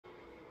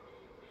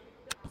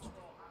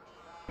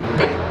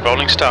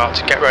Rolling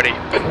start, get ready.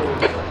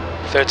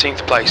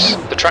 13th place.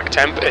 The track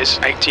temp is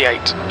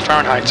 88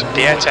 Fahrenheit.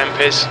 The air temp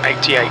is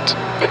 88.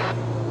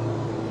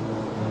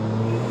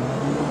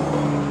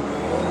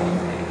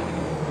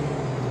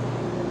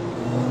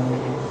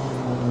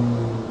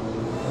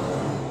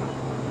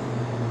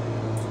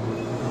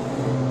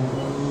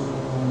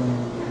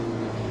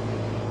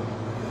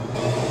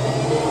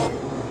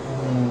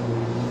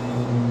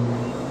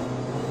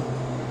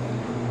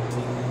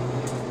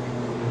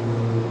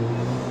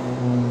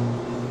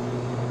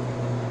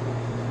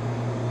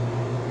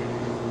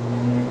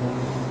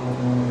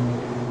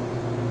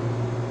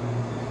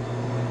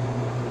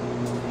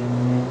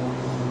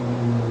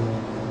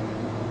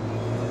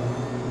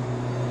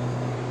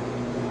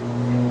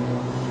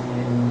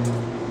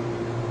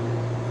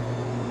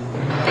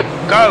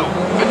 Go!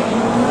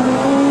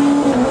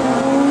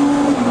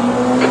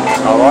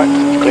 Alright,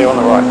 clear on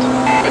the right.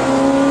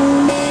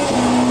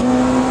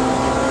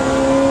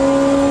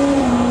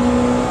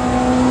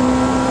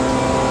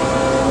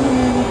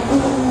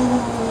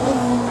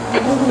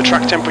 The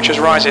track temperature's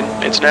rising.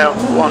 It's now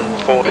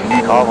 140.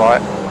 Car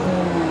right.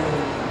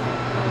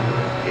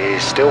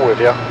 He's still with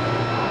you.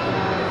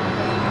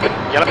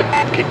 Yellow.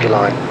 Keep your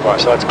line.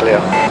 Right side's clear.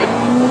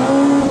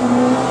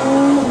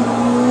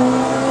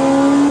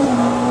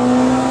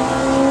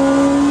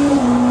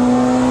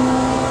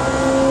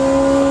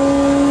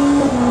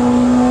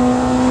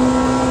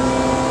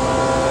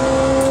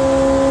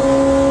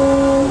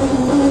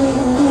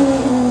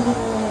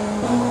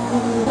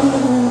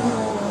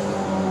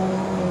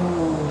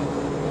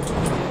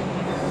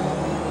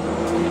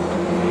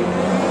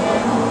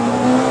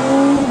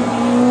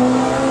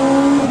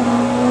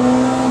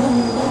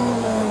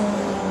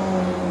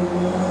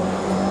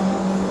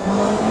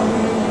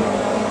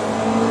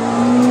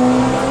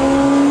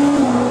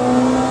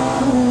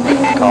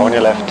 Car on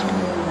your left.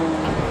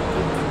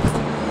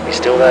 He's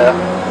still there.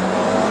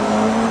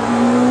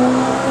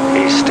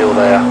 He's still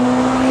there.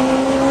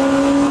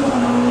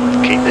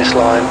 Keep this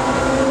line.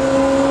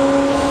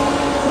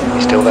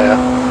 He's still there.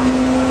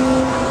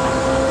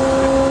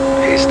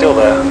 He's still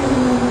there.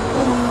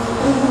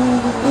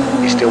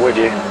 He's still with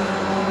you.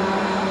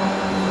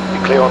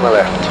 You're clear on the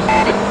left.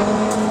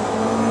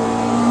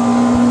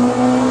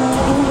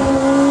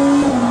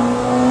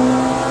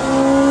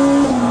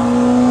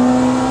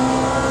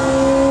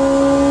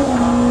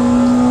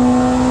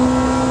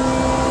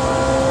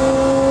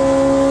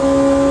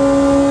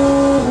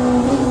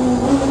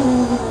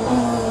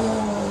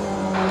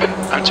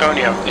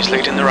 Antonio is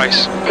leading the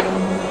race.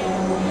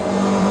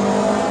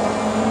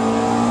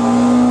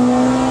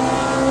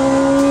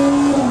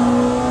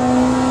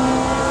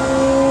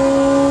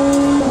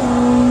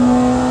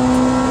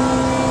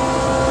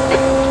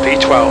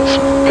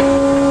 P12.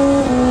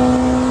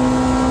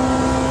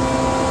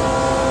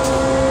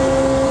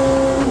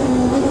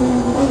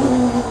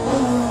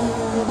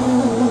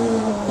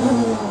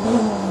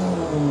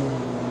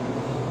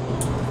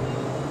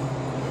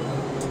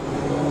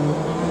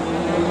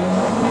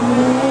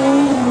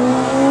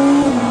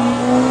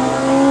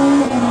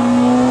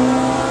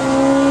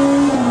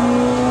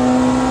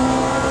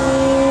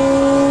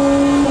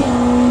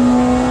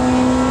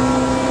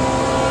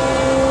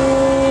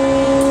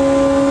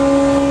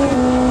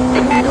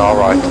 Car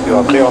right. You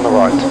are clear on the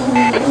right.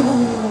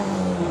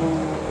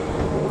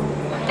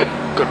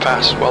 Good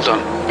pass, well done.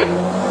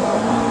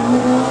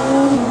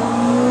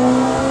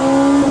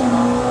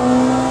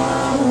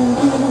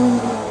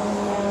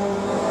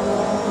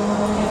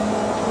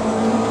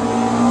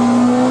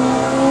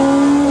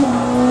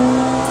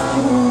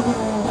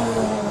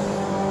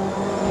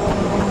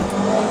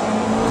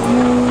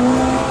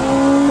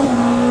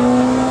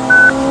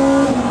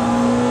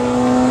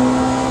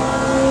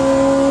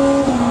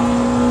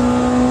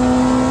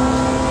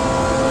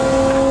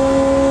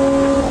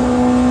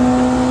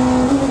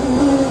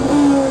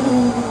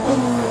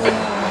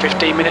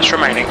 Minutes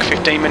remaining,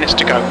 15 minutes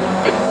to go.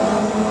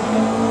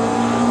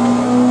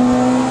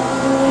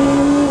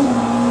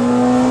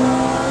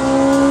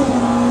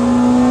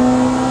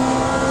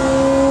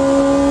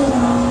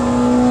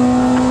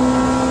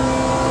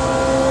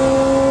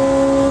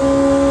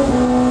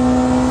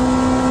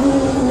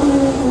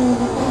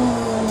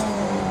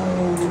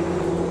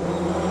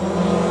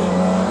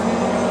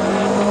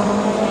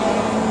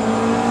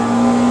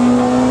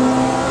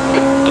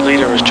 The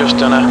leader has just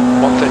done a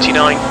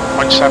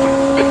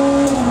 139.7.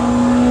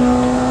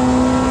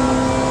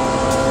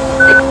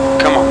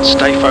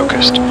 Stay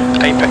focused.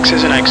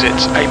 Apexes and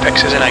exits.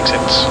 Apexes and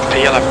exits.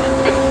 P11.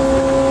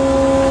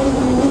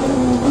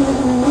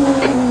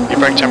 Your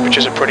brake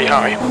temperatures are pretty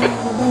high.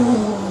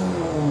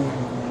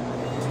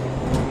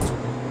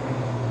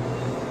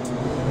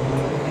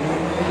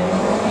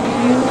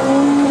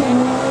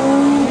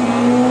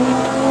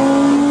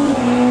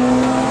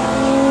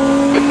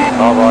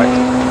 Car right.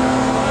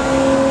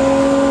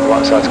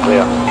 Right side's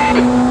clear.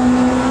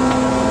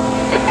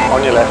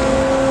 On your left.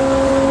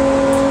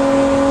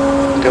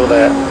 Still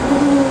there.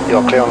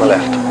 You're clear on the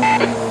left.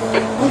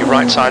 Your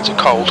right sides are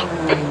cold.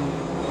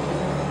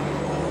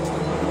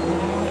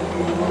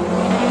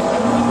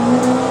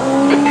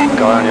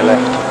 Guy Tyre on your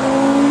left.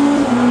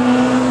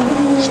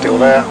 Still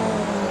there.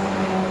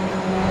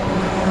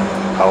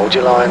 Hold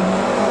your line.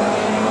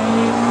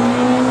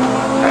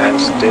 And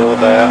still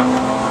there.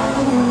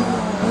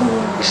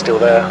 He's still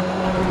there.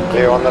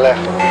 Clear on the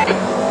left.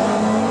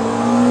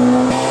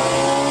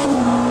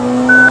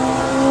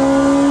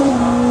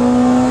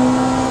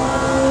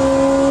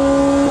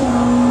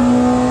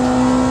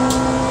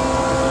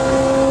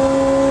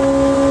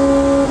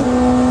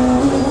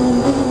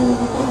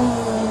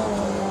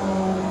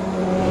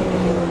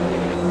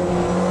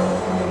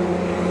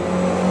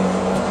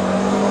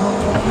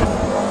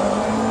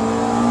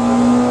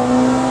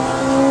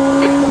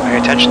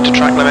 Attention to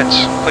track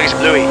limits, please,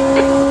 Louis.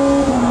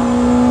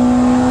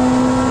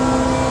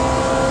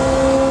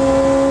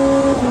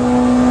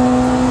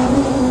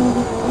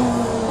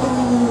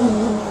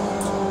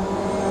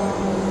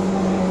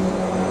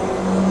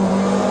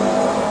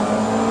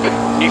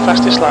 New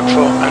fastest lap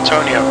for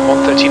Antonio,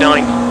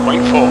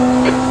 1:39.4.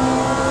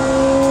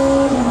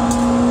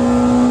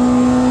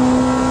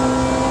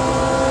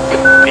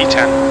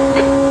 P10.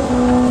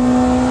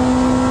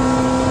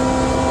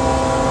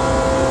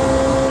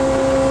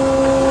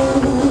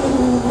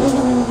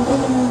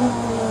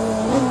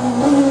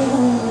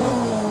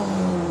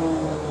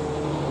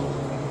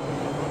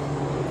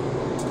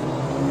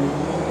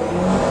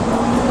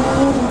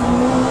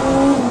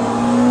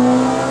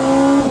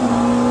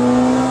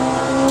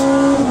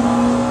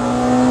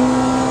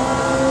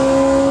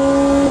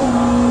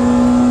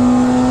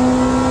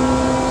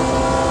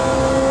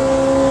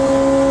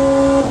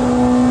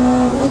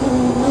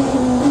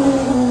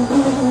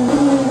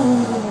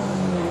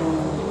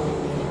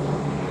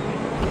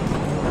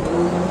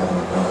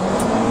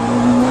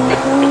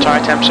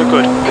 Tyre temps are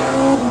good.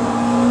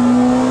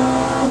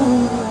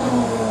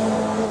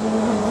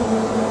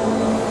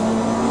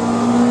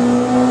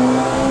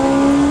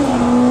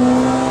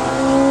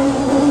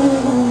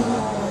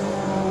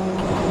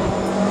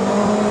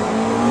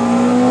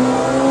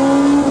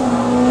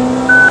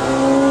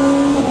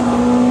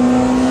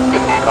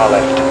 Car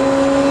left.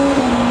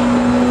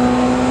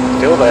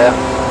 Still there.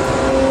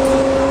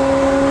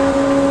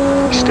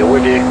 He's still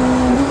with you.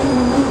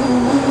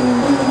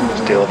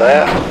 Still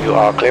there. You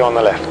are clear on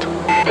the left.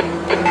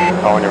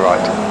 On your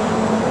right.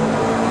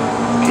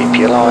 Keep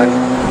your line.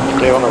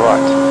 Clear on the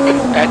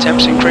right. Air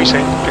temps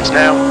increasing. It's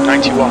now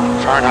 91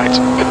 Fahrenheit.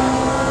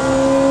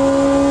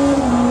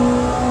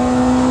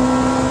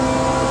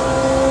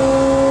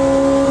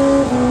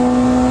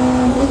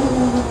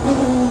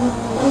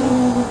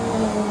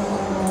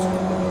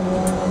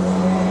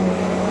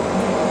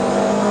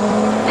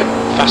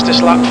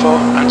 Fastest lap for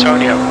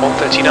Antonio,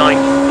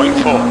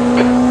 1:39.4.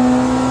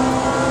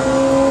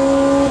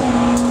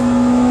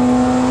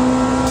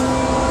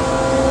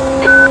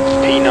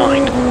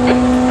 P9.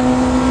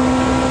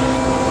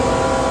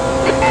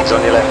 He's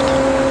on your left.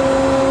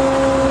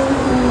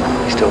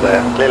 He's still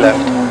there. Clear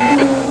left.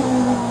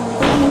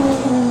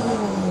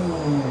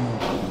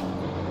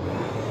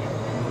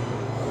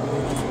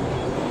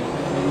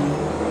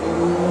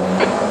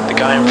 The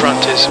guy in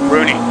front is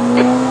Rooney.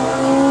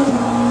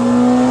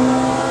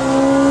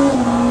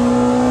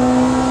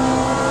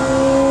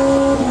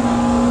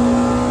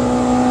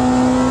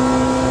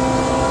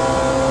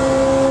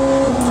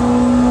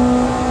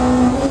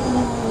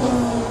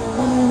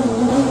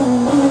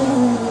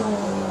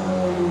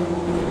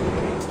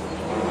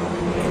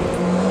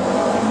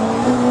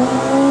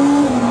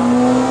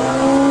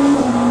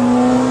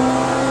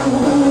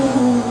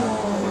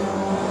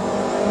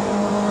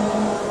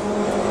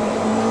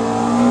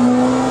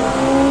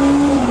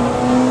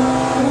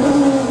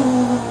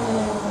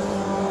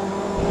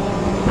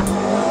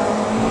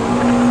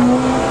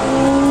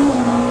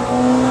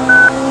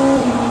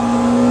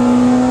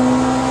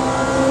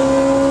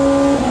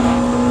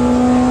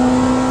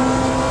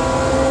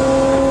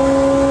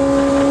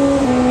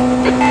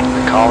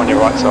 Car on your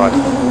right side.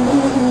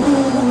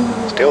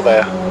 Still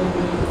there.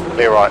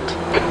 Clear right.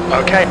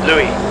 Okay,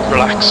 Louis,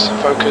 relax,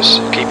 focus,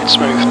 keep it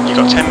smooth. You've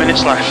got 10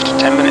 minutes left,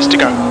 10 minutes to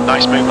go.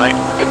 Nice move, mate.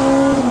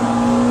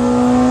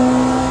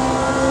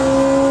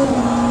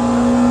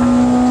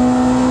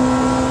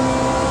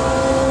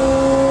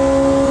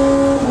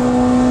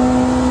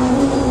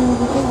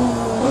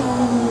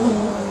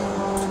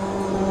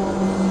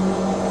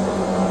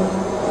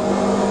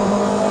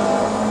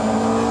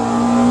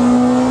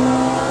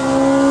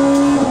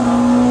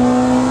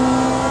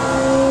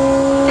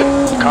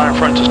 Car in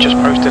front has just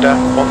posted a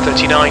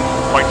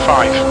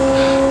 1:39.5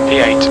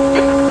 P8.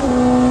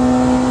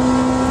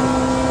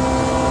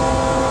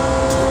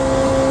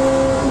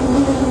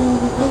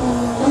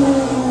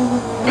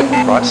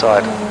 Right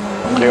side.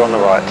 Clear on the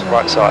right.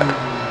 Right side.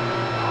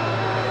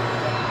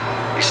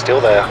 He's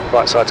still there.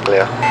 Right side's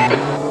clear.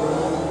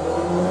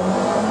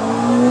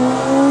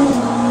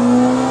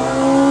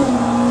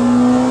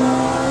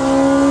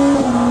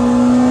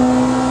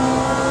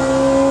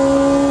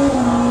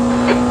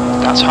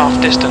 That's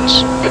half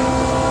distance.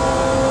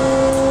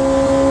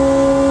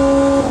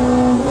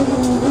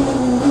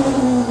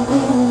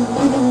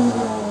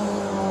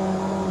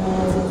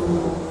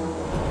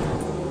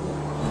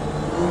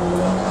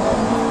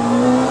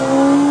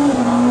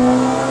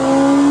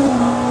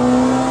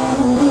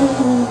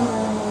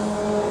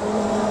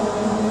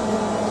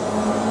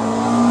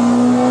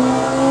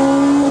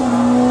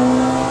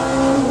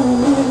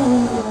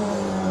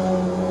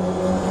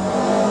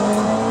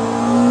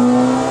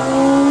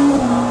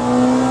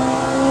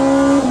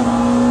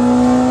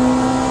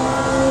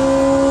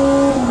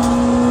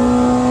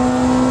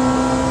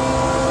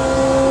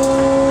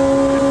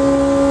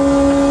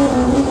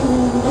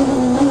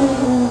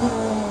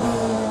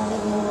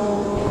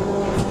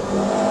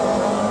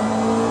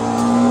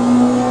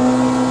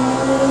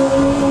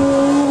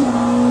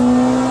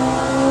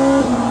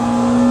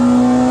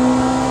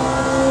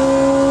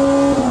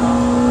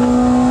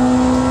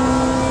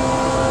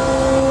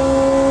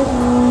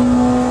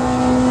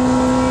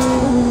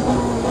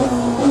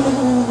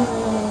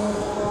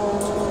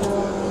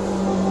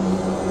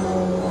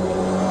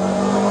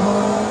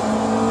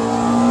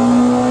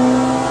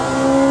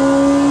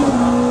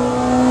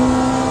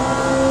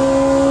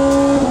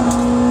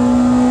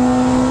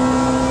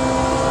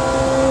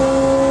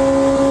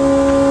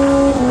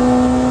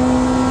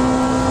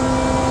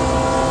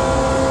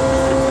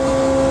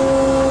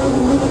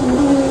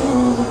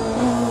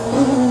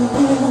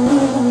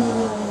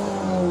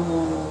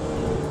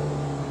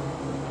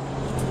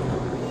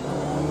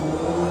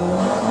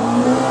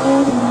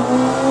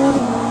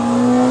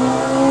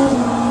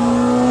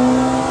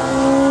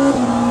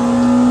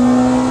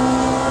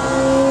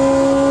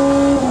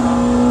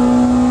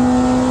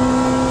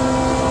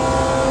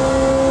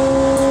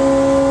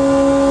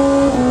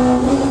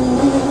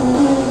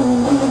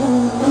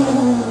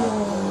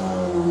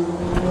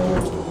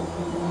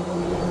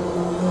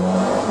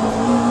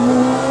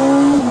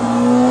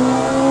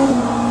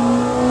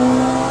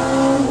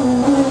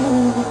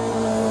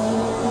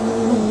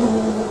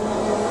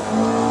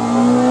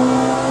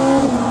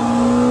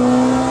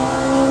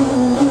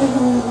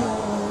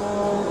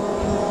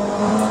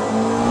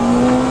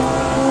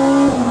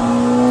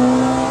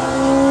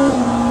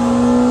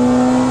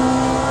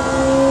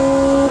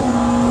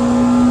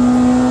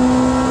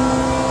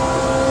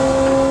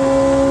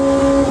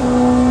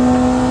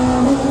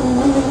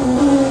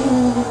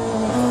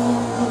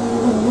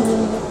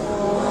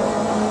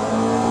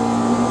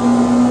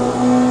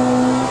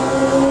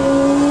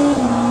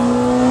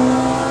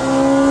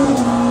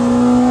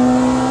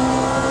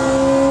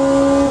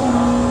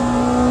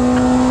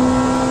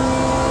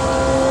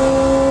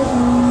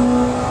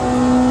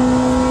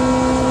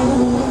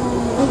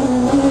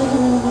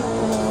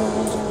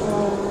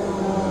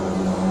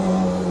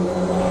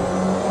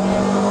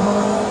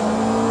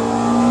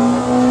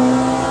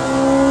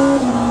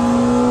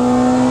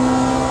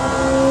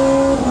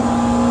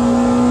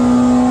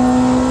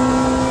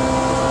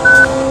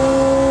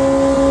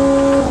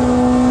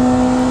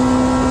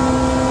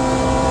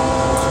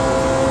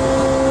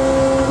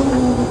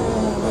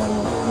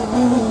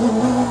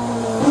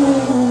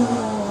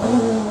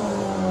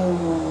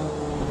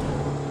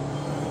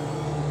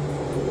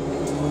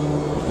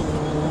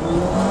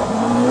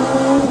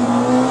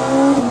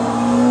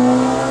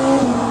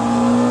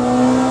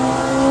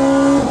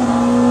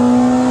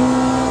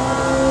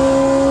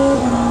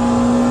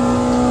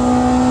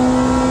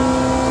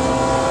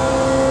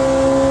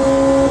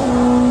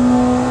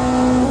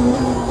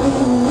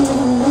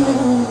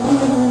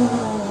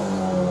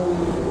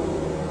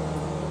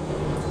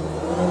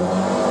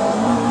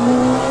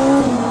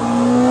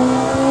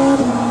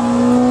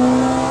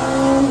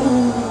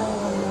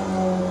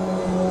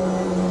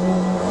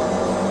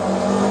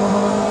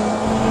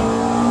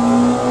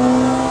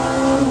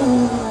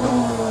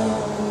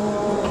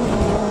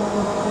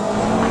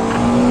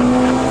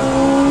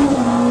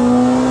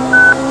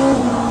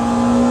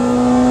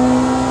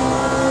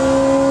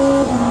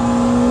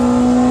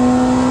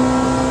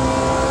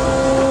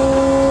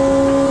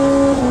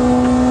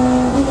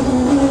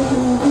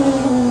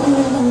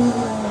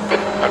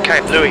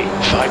 Alright, Louis,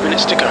 5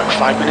 minutes to go,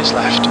 5 minutes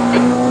left.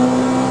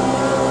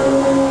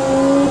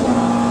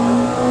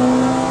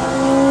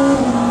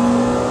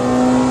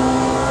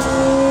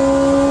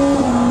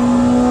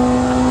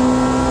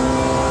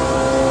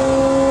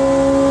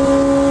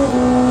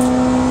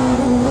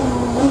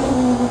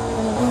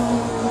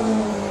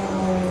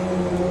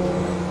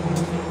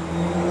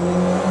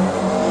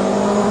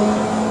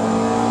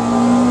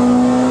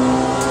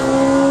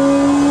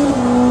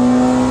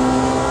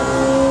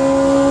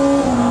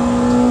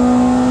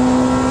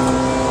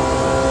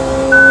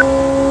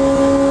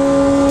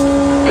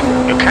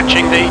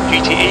 The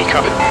GTE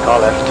car. Car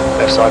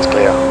left side's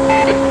clear.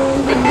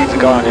 There's a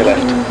guy on your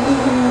left.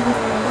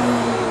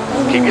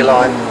 Keep your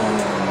line.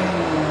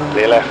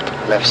 Clear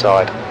left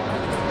side.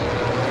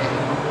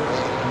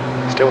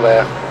 Still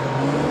there.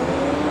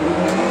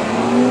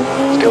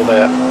 Still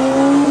there.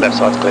 Left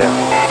side's clear.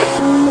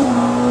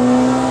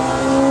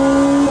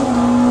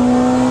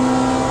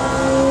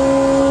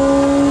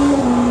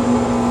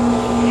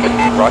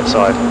 Right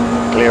side,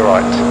 clear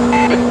right.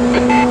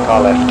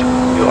 Car left.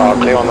 You are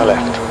clear on the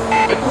left.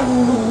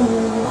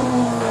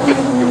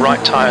 Your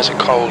right tyres are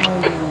cold.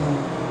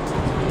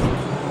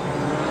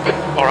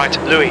 Alright,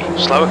 Louis,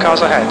 slower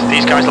cars ahead.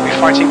 These guys will be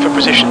fighting for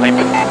position.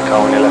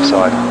 Car on your left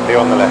side. Clear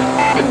on the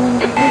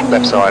left.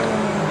 Left side.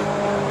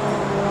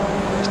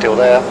 Still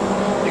there.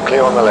 You're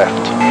clear on the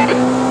left.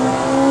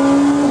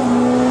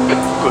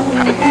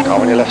 Good. Car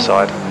on your left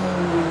side.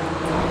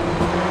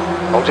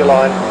 Hold your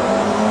line.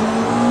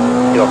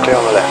 You're clear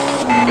on the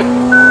left.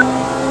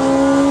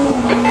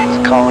 There's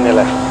a car on your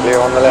left. Clear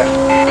on the left.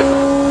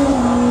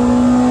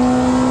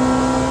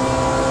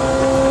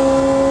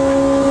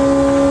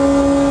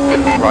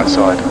 Right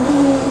side.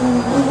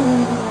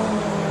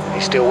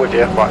 He's still with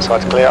you. Right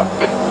side's clear.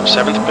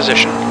 7th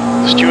position.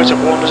 The stewards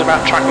have warned us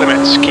about track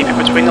limits. Keep it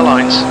between the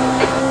lines.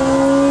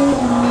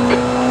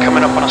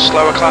 Coming up on a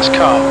slower class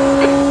car.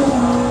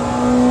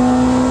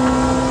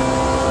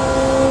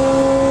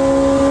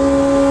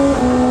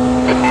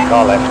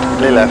 Car left.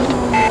 Clear left.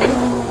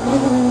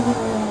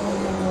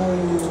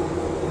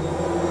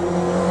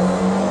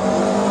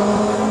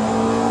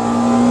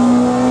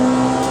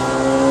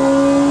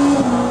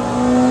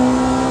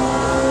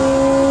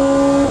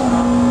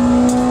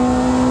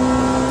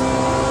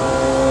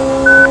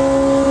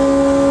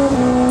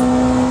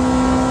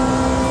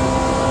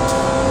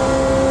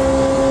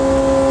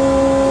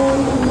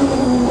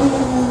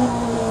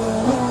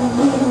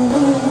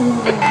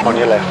 On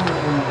your left.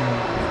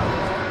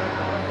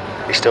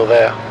 He's still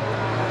there.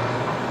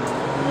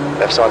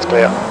 Left side's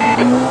clear.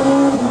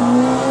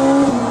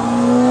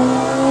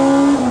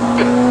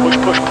 Push,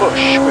 push,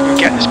 push. We can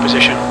get this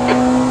position.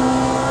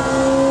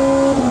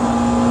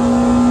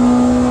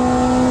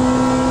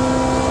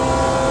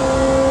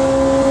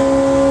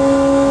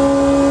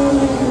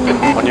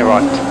 On your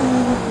right.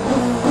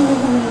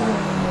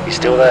 He's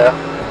still there.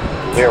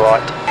 Clear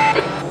right.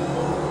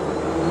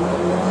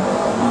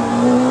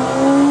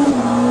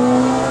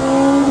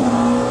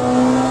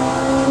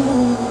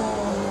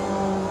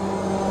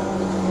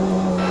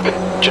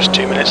 Just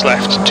 2 minutes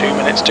left, 2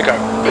 minutes to go.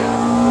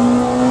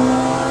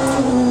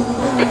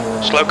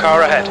 Slow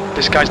car ahead.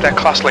 This guy's their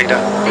class leader.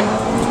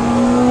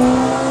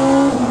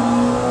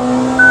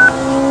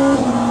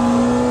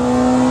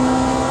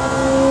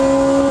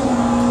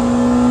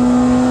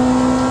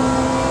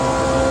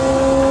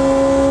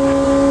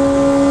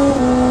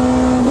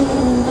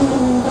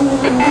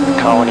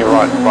 Car on your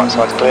right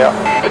side's clear.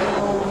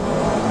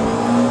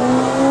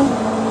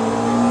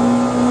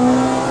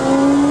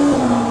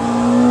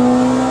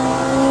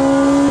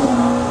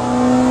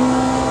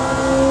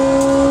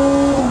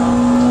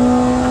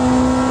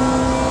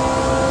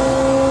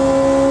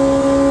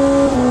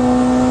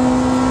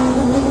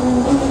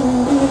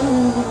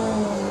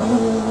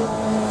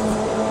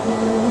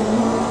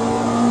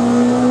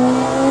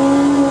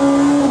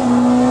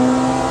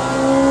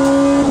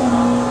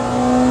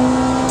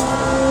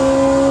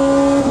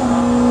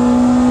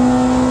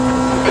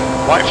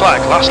 White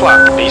flag, last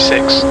lap,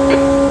 B6.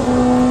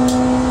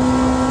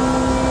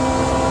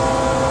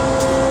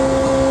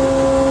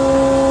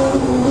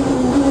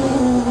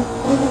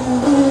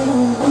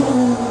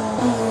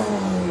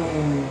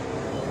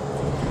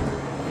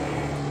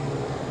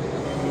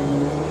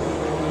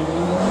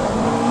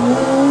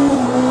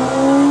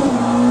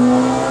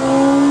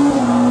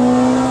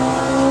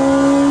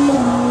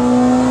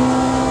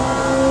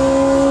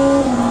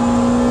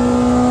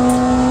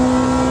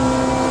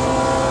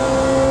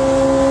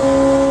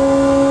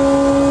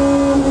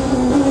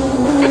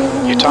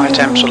 Tyre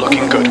temps are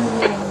looking good.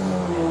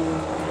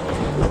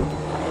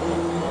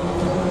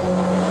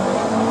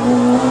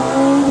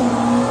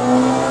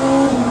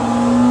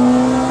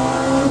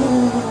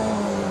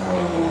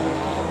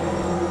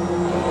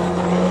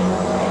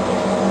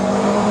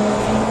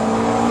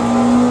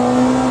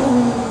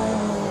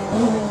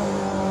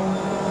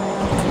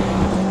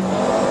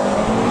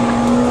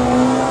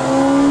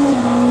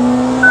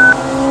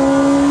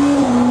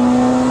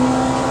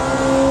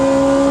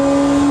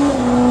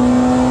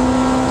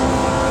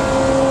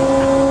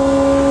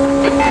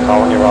 Car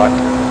on your right.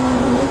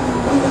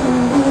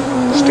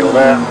 Still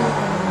there.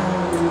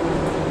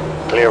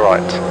 Clear right.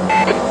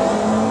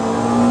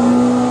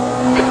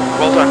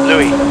 Well done,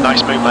 Louis.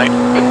 Nice move, mate.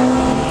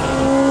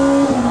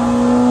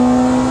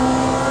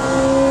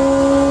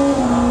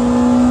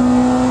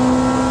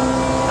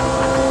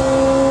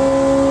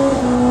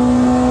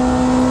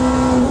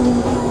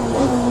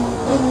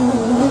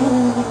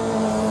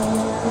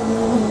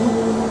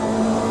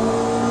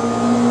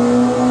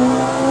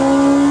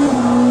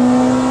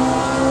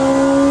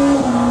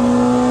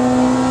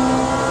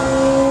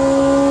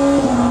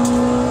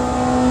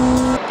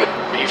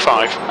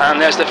 P5,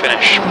 and there's the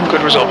finish.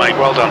 Good result, mate.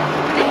 Well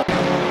done.